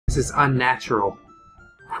This is unnatural.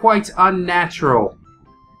 Quite unnatural.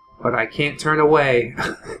 But I can't turn away.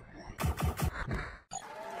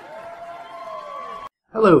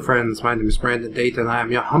 Hello friends, my name is Brandon Date and I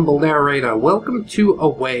am your humble narrator. Welcome to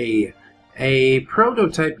Away, a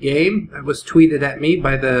prototype game that was tweeted at me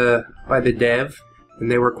by the dev,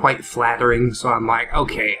 and they were quite flattering, so I'm like,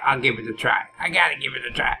 okay, I'll give it a try. I gotta give it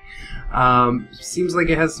a try. Seems like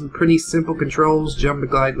it has some pretty simple controls: jump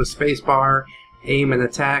and glide with spacebar, aim and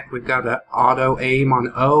attack. We've got an auto aim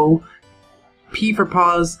on O, P for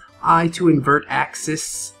pause, I to invert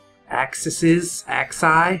axis, axits,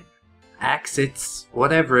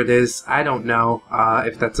 whatever it is. I don't know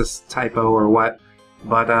if that's a typo or what.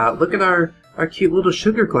 But look at our cute little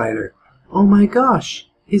sugar glider. Oh my gosh,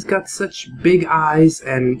 he's got such big eyes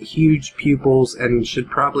and huge pupils and should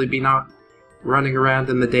probably be not running around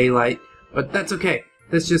in the daylight. But that's okay.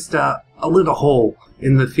 That's just a little hole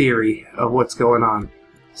in the theory of what's going on.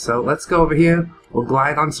 So let's go over here. We'll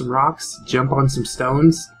glide on some rocks, jump on some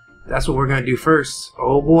stones. That's what we're gonna do first.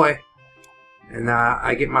 Oh boy. And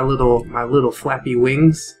I get my little flappy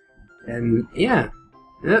wings, and yeah,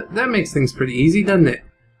 that makes things pretty easy, doesn't it?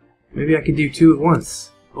 Maybe I could do two at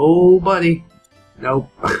once. Oh, buddy. Nope.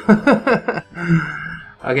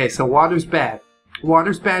 Okay, so water's bad.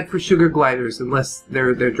 Water's bad for sugar gliders unless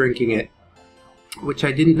they're drinking it, which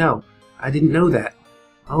I didn't know. I didn't know that.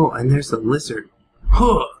 Oh, and there's a lizard.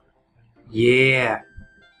 Huh. Yeah.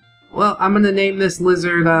 Well, I'm gonna name this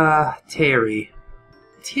lizard Terry.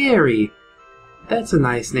 Terry. That's a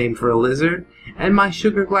nice name for a lizard. And my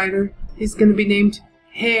sugar glider is going to be named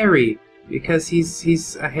Harry, because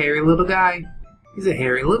he's a hairy little guy. He's a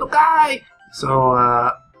hairy little guy! So,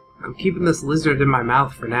 I'm keeping this lizard in my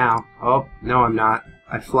mouth for now. Oh, no I'm not.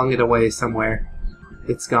 I flung it away somewhere.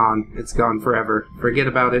 It's gone. It's gone forever. Forget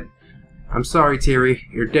about it. I'm sorry, Terry.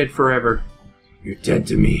 You're dead forever. You're dead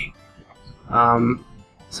to me.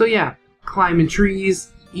 So yeah, climbing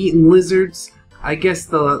trees, eating lizards. I guess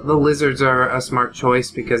the lizards are a smart choice,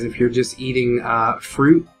 because if you're just eating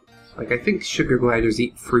fruit, like I think sugar gliders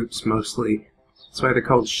eat fruits mostly. That's why they're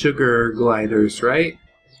called sugar gliders, right?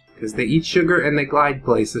 Because they eat sugar and they glide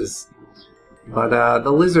places. But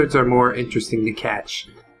the lizards are more interesting to catch.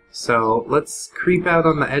 So let's creep out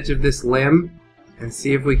on the edge of this limb and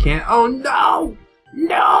see if we can't. Oh no!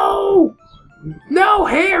 No! No,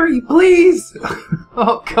 Harry, please!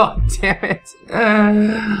 Oh god damn it!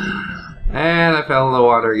 And I fell in the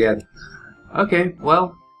water again. Okay,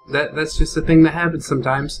 well, that's just a thing that happens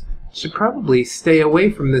sometimes. Should probably stay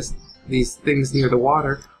away from these things near the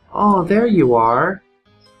water. Oh, there you are.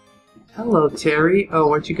 Hello, Terry. Oh,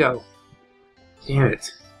 where'd you go? Damn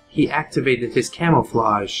it. He activated his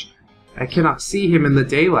camouflage. I cannot see him in the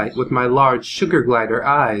daylight with my large sugar glider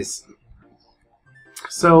eyes.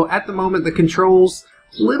 So, at the moment, the controls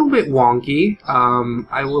a little bit wonky.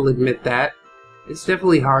 I will admit that. It's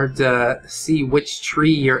definitely hard to see which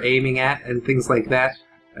tree you're aiming at and things like that.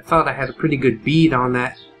 I thought I had a pretty good bead on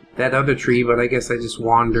that other tree, but I guess I just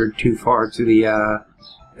wandered too far to the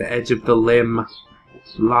edge of the limb.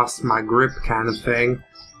 Lost my grip kind of thing.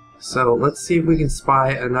 So let's see if we can spy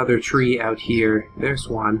another tree out here. There's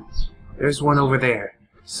one. There's one over there.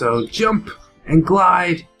 So jump and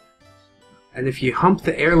glide. And if you hump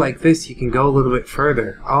the air like this, you can go a little bit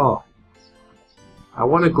further. Oh. I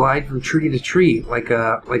want to glide from tree to tree, like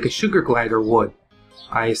a sugar glider would,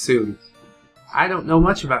 I assume. I don't know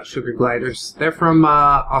much about sugar gliders. They're from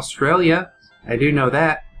Australia. I do know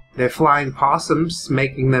that. They're flying possums,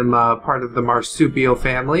 making them part of the marsupial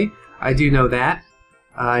family. I do know that.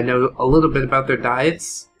 I know a little bit about their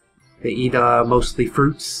diets. They eat mostly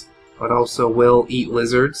fruits, but also will eat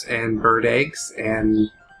lizards and bird eggs and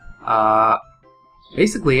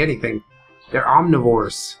basically anything. They're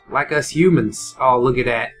omnivores, like us humans. Oh, look at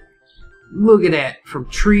that. Look at that, from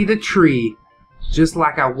tree to tree. Just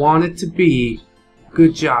like I want it to be.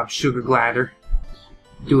 Good job, sugar glider.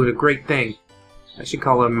 Doing a great thing. I should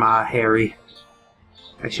call him Harry.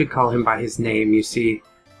 I should call him by his name, you see.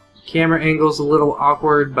 Camera angle's a little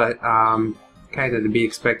awkward, but kind of to be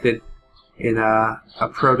expected in a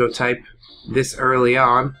prototype this early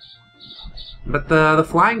on. But the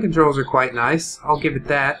flying controls are quite nice. I'll give it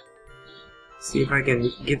that. See if I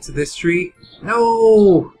can get to this tree.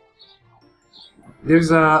 No!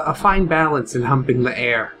 There's a fine balance in humping the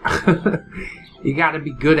air. You gotta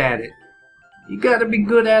be good at it. You gotta be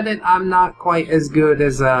good at it. I'm not quite as good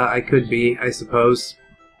as I could be, I suppose.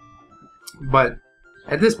 But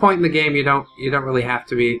at this point in the game, you don't really have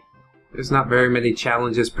to be. There's not very many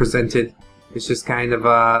challenges presented. It's just kind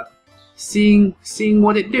of seeing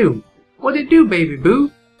what it do. What it do, baby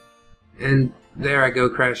boo? And there I go,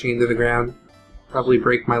 crashing into the ground. Probably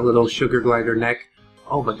break my little sugar glider neck.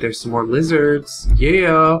 Oh, but there's some more lizards.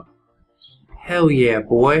 Yeah! Hell yeah,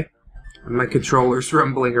 boy. And my controller's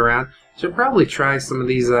rumbling around. Should probably try some of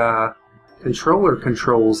these, controller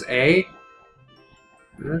controls, eh?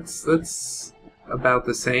 That's about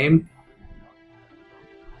the same.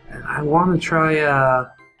 And I want to try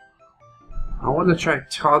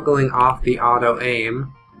toggling off the auto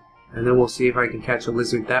aim, and then we'll see if I can catch a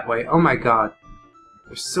lizard that way. Oh my god,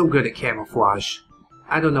 they're so good at camouflage.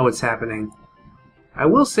 I don't know what's happening. I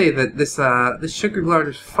will say that this sugar glider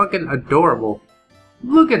is fucking adorable.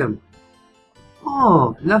 Look at him.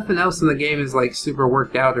 Oh, nothing else in the game is like super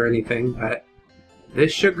worked out or anything, but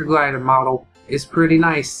this sugar glider model is pretty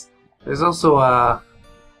nice. There's also a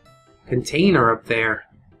container up there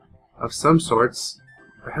of some sorts.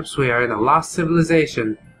 Perhaps we are in a lost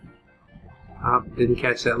civilization. Oh, didn't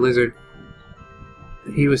catch that lizard.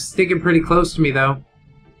 He was sticking pretty close to me though.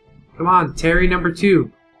 Come on, Terry number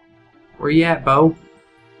 2. Where you at, Bo?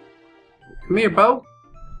 Come here, Bo.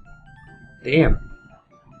 Damn.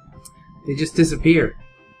 They just disappear.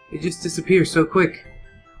 They just disappear so quick.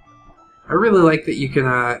 I really like that you can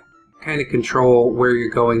kind of control where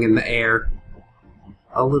you're going in the air.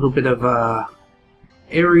 A little bit of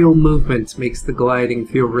aerial movement makes the gliding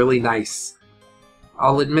feel really nice.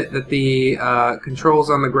 I'll admit that the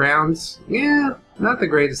controls on the ground, yeah, not the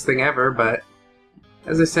greatest thing ever, but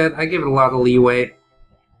as I said, I give it a lot of leeway.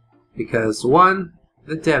 Because 1,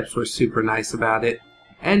 the devs were super nice about it,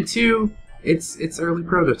 and 2, it's early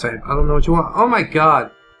prototype. I don't know what you want. Oh my god!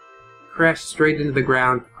 Crashed straight into the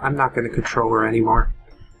ground. I'm not going to control her anymore.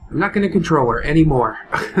 I'm not going to control her anymore.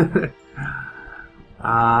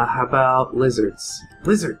 How about lizards?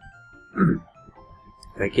 Lizard! Did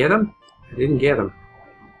I get him? I didn't get him.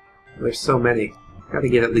 There's so many. Gotta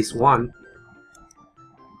get at least one.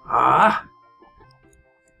 Ah!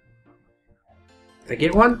 Did I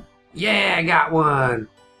get one? Yeah, I got one!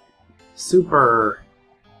 Super!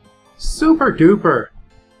 Super duper!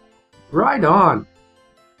 Right on!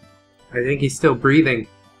 I think he's still breathing.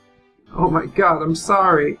 Oh my god, I'm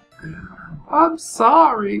sorry. I'm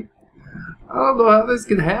sorry. I don't know how this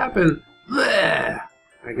can happen. Blech.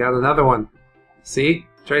 I got another one. See?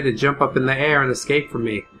 Tried to jump up in the air and escape from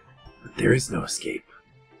me. But there is no escape.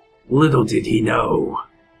 Little did he know.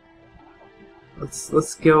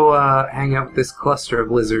 Let's go hang out with this cluster of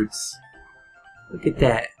lizards. Look at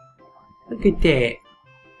that. Look at that.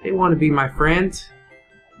 They want to be my friend.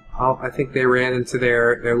 Oh, I think they ran into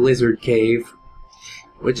their lizard cave.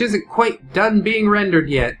 Which isn't quite done being rendered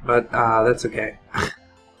yet, but that's okay.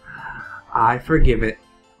 I forgive it.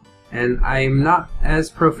 And I'm not as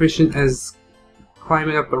proficient as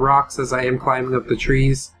climbing up the rocks as I am climbing up the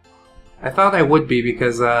trees. I thought I would be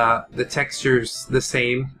because the texture's the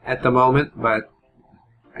same at the moment, but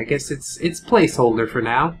I guess it's placeholder for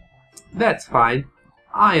now. That's fine.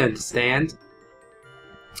 I understand.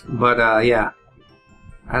 But yeah.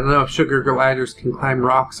 I don't know if sugar gliders can climb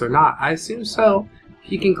rocks or not. I assume so.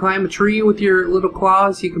 If you can climb a tree with your little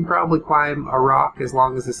claws, you can probably climb a rock as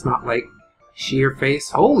long as it's not like sheer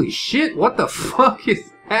face. Holy shit, what the fuck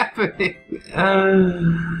is happening?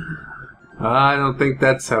 I don't think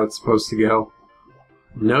that's how it's supposed to go.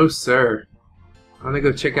 No, sir. I'm gonna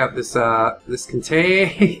go check out this this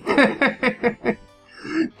container.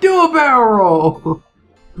 Do a barrel roll!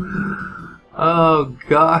 Oh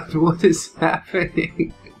god, what is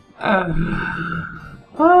happening?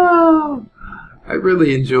 Oh, I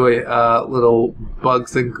really enjoy little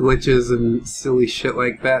bugs and glitches and silly shit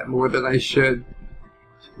like that more than I should.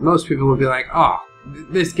 Most people would be like, oh,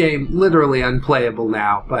 this game literally unplayable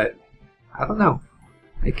now, but I don't know.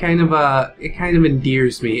 It kind of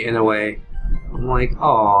endears me in a way. I'm like,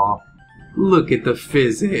 aw, look at the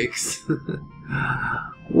physics.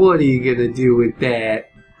 What are you gonna do with that?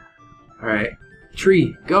 Alright,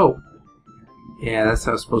 tree, go! Yeah, that's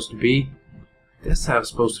how it's supposed to be. That's how it's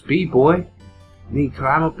supposed to be, boy. You need to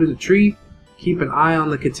climb up in the tree, keep an eye on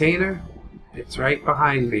the container. It's right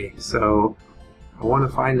behind me, so I want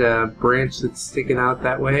to find a branch that's sticking out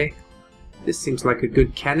that way. This seems like a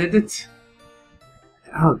good candidate.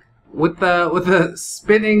 Oh, with the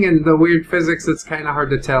spinning and the weird physics, it's kind of hard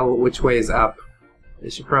to tell which way is up. They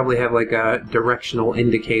should probably have like a directional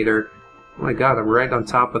indicator. Oh my god, I'm right on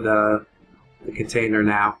top of the container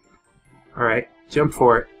now. Alright, jump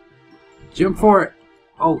for it. Jump for it!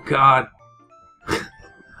 Oh god.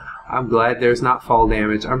 I'm glad there's not fall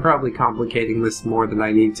damage. I'm probably complicating this more than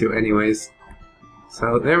I need to anyways.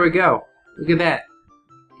 So there we go. Look at that.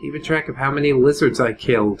 Keeping track of how many lizards I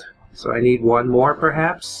killed. So I need one more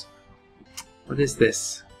perhaps? What is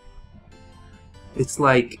this? It's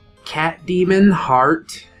like Cat Demon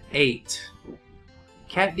Heart 8.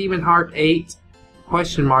 Cat Demon Heart 8,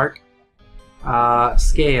 question mark,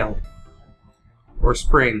 scale. Or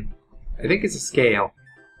spring. I think it's a scale.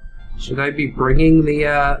 Should I be bringing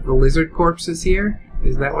the lizard corpses here?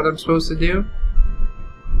 Is that what I'm supposed to do?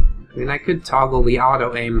 I mean, I could toggle the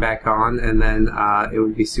auto-aim back on, and then it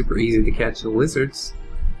would be super easy to catch the lizards.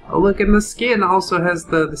 Oh, look, and the skin also has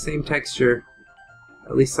the same texture.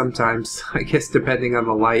 At least sometimes, I guess, depending on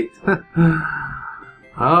the light.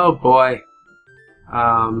 Oh, boy.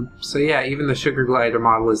 So yeah, even the Sugar Glider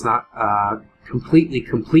model is not completely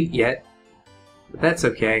complete yet. But that's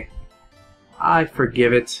okay. I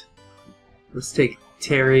forgive it. Let's take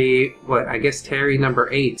Terry, I guess Terry number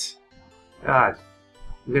 8. God.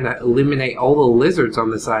 I'm gonna eliminate all the lizards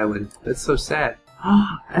on this island. That's so sad.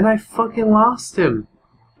 And I fucking lost him.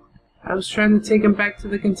 I was trying to take him back to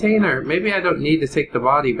the container. Maybe I don't need to take the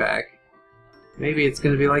body back. Maybe it's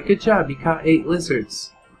gonna be like, good job, you caught 8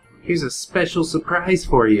 lizards. Here's a special surprise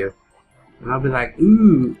for you. And I'll be like,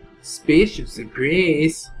 ooh, special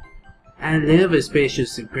surprise. I love a special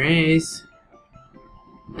surprise.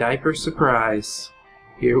 Diaper surprise.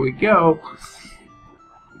 Here we go.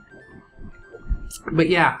 But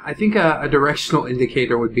yeah, I think a directional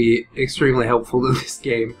indicator would be extremely helpful to this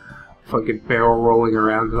game. Fucking barrel rolling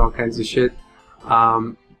around and all kinds of shit.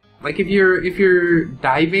 Like if you're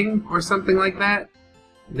diving or something like that,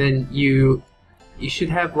 then you should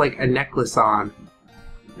have like a necklace on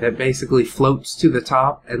that basically floats to the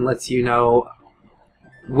top and lets you know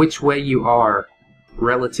which way you are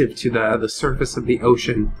relative to the surface of the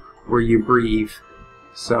ocean where you breathe.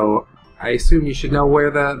 So I assume you should know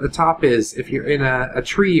where the top is if you're in a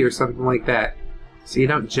tree or something like that. So you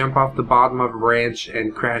don't jump off the bottom of a branch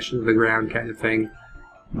and crash into the ground kind of thing.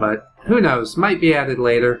 But who knows, might be added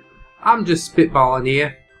later. I'm just spitballing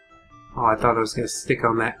here. Oh, I thought I was gonna stick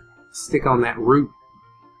on that root.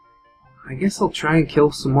 I guess I'll try and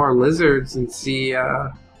kill some more lizards and see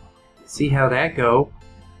how that go.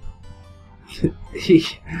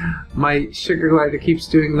 My Sugar Glider keeps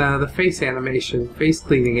doing the face animation, face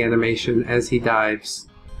cleaning animation as he dives,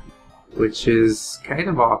 which is kind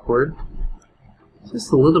of awkward.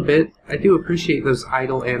 Just a little bit. I do appreciate those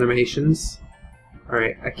idle animations.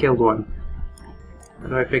 Alright, I killed one. How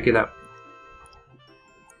do I pick it up?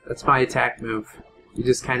 That's my attack move. You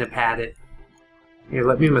just kind of pat it. Here,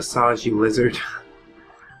 let me massage you, lizard.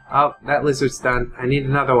 Oh, that lizard's done. I need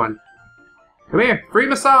another one. Come here! Free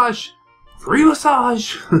massage! Free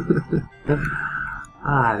massage!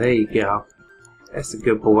 Ah, there you go. That's a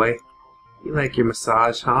good boy. You like your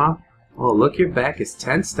massage, huh? Oh, look, your back is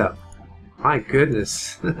tensed up. My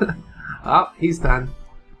goodness. Oh, he's done.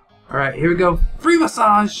 Alright, here we go. Free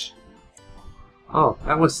massage! Oh,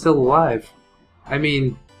 that one's still alive. I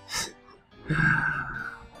mean...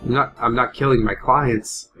 I'm not killing my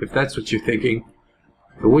clients, if that's what you're thinking.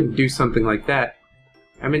 I wouldn't do something like that.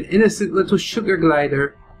 I'm an innocent little Sugar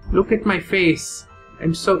Glider. Look at my face.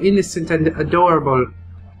 I'm so innocent and adorable.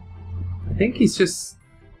 I think he's just...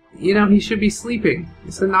 You know, he should be sleeping.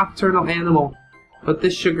 He's a nocturnal animal. But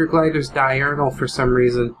this Sugar Glider's diurnal for some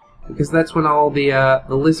reason. Because that's when all the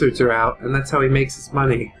lizards are out, and that's how he makes his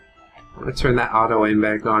money. I'm gonna turn that auto-aim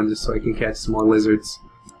back on just so I can catch some more lizards.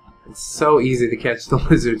 It's so easy to catch the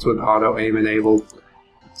lizards with auto-aim enabled.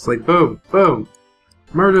 It's like, boom, boom.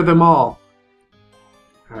 Murder them all.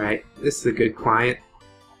 Alright, this is a good client.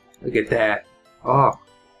 Look at that. Oh,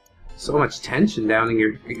 so much tension down in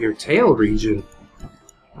your tail region.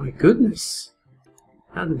 My goodness.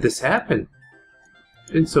 How did this happen?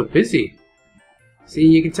 Been so busy. See,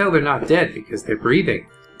 you can tell they're not dead because they're breathing.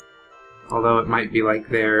 Although it might be like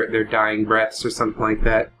their dying breaths or something like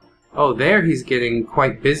that. Oh, there he's getting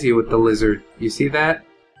quite busy with the lizard. You see that?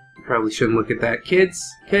 You probably shouldn't look at that.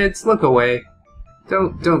 Kids, look away.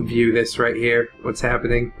 Don't view this right here. What's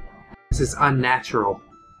happening? This is unnatural.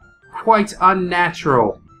 Quite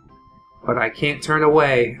unnatural. But I can't turn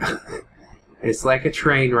away. It's like a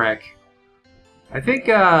train wreck. I think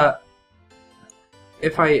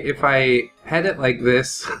if I head it like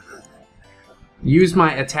this, use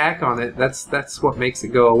my attack on it, that's what makes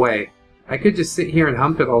it go away. I could just sit here and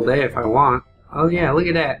hump it all day if I want. Oh yeah, look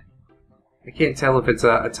at that. I can't tell if it's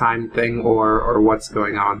a time thing or what's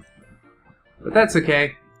going on. But that's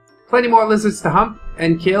okay. Plenty more lizards to hump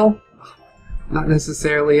and kill. Not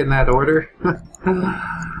necessarily in that order.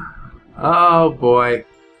 Oh boy.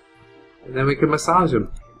 And then we can massage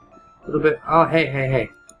them. A little bit. Oh, hey.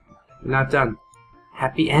 You're not done.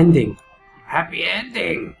 Happy ending. Happy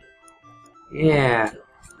ending! Yeah.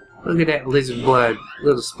 Look at that lizard blood.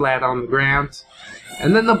 Little splat on the ground.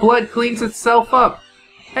 And then the blood cleans itself up.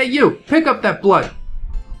 Hey you! Pick up that blood!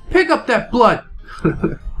 Pick up that blood!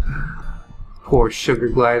 Poor sugar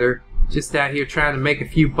glider. Just out here trying to make a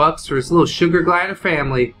few bucks for his little sugar glider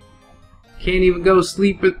family. Can't even go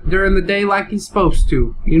sleep during the day like he's supposed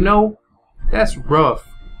to. You know? That's rough.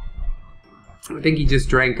 I think he just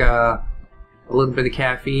drank a little bit of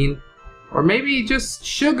caffeine. Or maybe just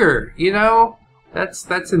sugar, you know?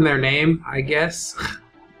 That's in their name, I guess.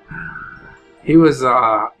 He was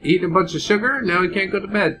eating a bunch of sugar, now he can't go to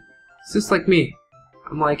bed. It's just like me.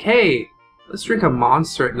 I'm like, hey, let's drink a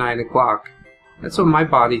Monster at 9 o'clock. That's what my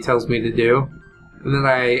body tells me to do. And then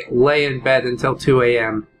I lay in bed until 2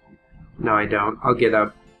 a.m. No, I don't. I'll get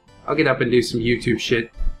up. I'll get up and do some YouTube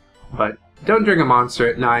shit. But don't drink a Monster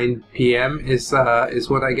at 9 p.m. is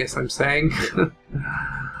what I guess I'm saying.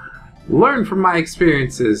 Learn from my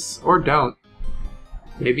experiences, or don't.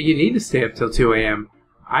 Maybe you need to stay up till 2 a.m.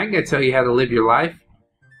 I ain't gonna tell you how to live your life.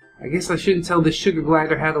 I guess I shouldn't tell this sugar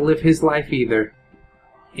glider how to live his life either.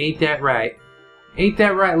 Ain't that right? Ain't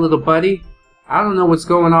that right, little buddy? I don't know what's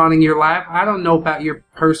going on in your life. I don't know about your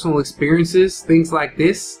personal experiences, things like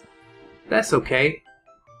this. That's okay.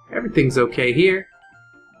 Everything's okay here.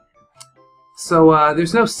 So,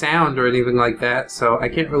 there's no sound or anything like that, so I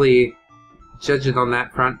can't really judge it on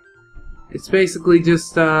that front. It's basically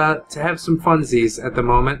just, to have some funsies at the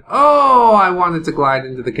moment. Oh, I wanted to glide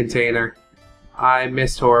into the container. I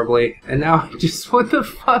missed horribly. And now I'm just, what the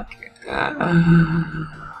fuck?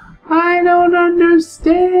 I don't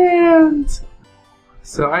understand.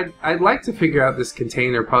 So I'd like to figure out this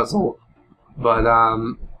container puzzle. But,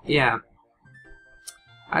 yeah.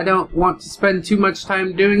 I don't want to spend too much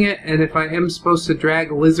time doing it, and if I am supposed to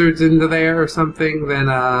drag lizards into there or something, then,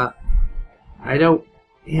 I don't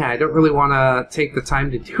really want to take the time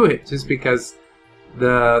to do it, just because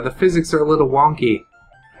the physics are a little wonky.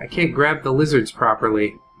 I can't grab the lizards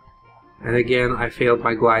properly. And again, I failed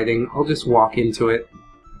my gliding. I'll just walk into it.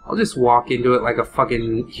 I'll just walk into it like a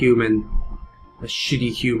fucking human. A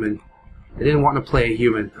shitty human. I didn't want to play a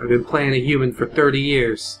human. I've been playing a human for 30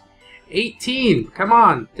 years. 18! Come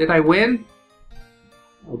on! Did I win?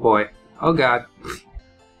 Oh boy. Oh god.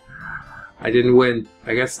 I didn't win.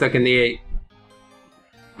 I got stuck in the 8.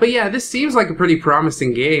 But yeah, this seems like a pretty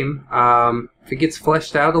promising game. If it gets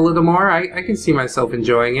fleshed out a little more, I can see myself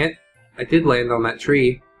enjoying it. I did land on that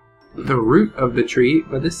tree. The root of the tree,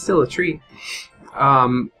 but it's still a tree.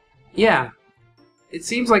 Yeah. It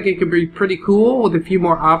seems like it could be pretty cool with a few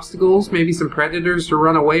more obstacles, maybe some predators to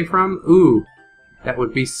run away from. Ooh, that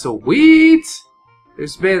would be sweet!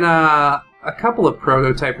 There's been a couple of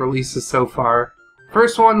prototype releases so far.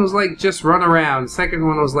 First one was like just run around. Second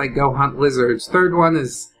one was like go hunt lizards. Third one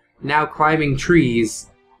is now climbing trees,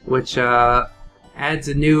 which adds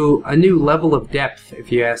a new level of depth,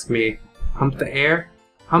 if you ask me. Hump the air.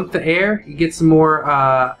 Hump the air. You get some more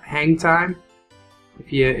hang time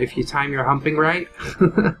if you time your humping right.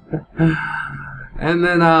 And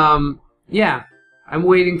then yeah, I'm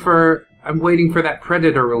waiting for that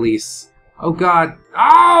Predator release. Oh God!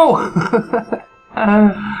 Oh!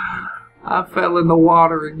 I fell in the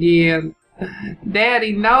water again.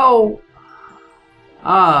 Daddy, no!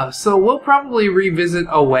 So we'll probably revisit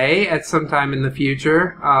Away at some time in the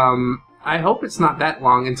future. I hope it's not that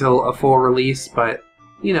long until a full release, but,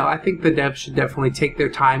 you know, I think the devs should definitely take their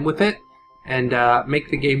time with it and make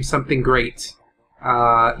the game something great.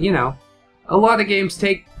 You know, a lot of games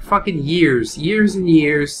take fucking years and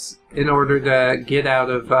years in order to get out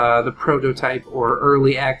of the prototype or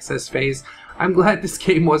early access phase. I'm glad this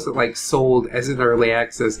game wasn't, like, sold as an early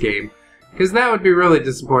access game, because that would be really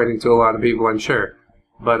disappointing to a lot of people, I'm sure.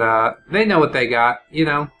 But, they know what they got, you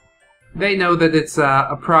know. They know that it's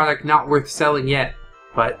a product not worth selling yet,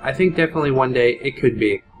 but I think definitely one day it could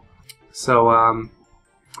be. So, I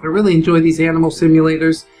really enjoy these animal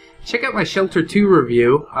simulators. Check out my Shelter 2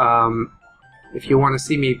 review, if you want to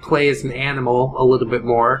see me play as an animal a little bit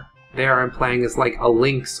more. There I'm playing as, like, a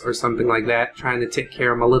lynx or something like that, trying to take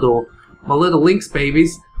care of my little lynx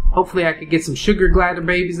babies. Hopefully I could get some sugar glider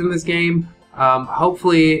babies in this game.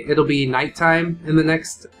 Hopefully it'll be nighttime in the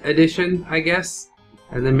next edition, I guess.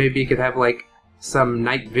 And then maybe you could have, like, some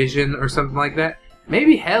night vision or something like that.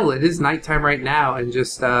 Maybe, hell, it is nighttime right now and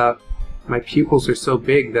just, my pupils are so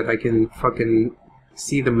big that I can fucking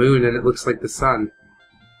see the moon and it looks like the sun.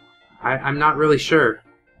 I'm not really sure.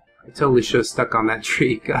 I totally should have stuck on that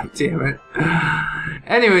tree, god damn it.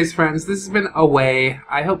 Anyways, friends, this has been Away.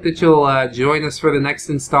 I hope that you'll join us for the next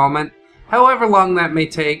installment. However long that may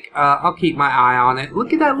take, I'll keep my eye on it.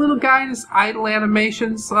 Look at that little guy in his idle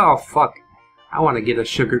animations. Oh, fuck. I want to get a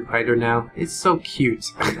sugar glider now. It's so cute.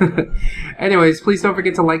 Anyways, please don't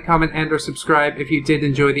forget to like, comment, and or subscribe if you did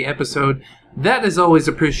enjoy the episode. That is always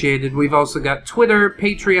appreciated. We've also got Twitter,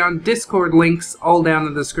 Patreon, Discord links all down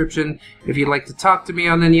in the description. If you'd like to talk to me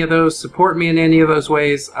on any of those, support me in any of those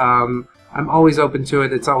ways, I'm always open to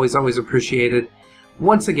it. It's always appreciated.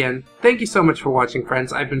 Once again, thank you so much for watching,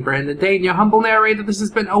 friends. I've been Brandon Dane, your humble narrator. This has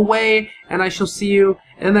been Away, and I shall see you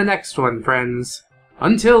in the next one, friends.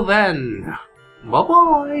 Until then,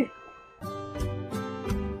 bye-bye.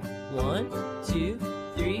 1, 2,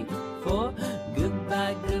 3, 4.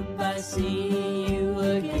 Goodbye, goodbye, see you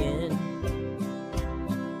again.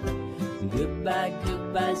 Goodbye,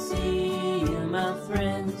 goodbye, see you, my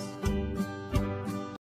friends.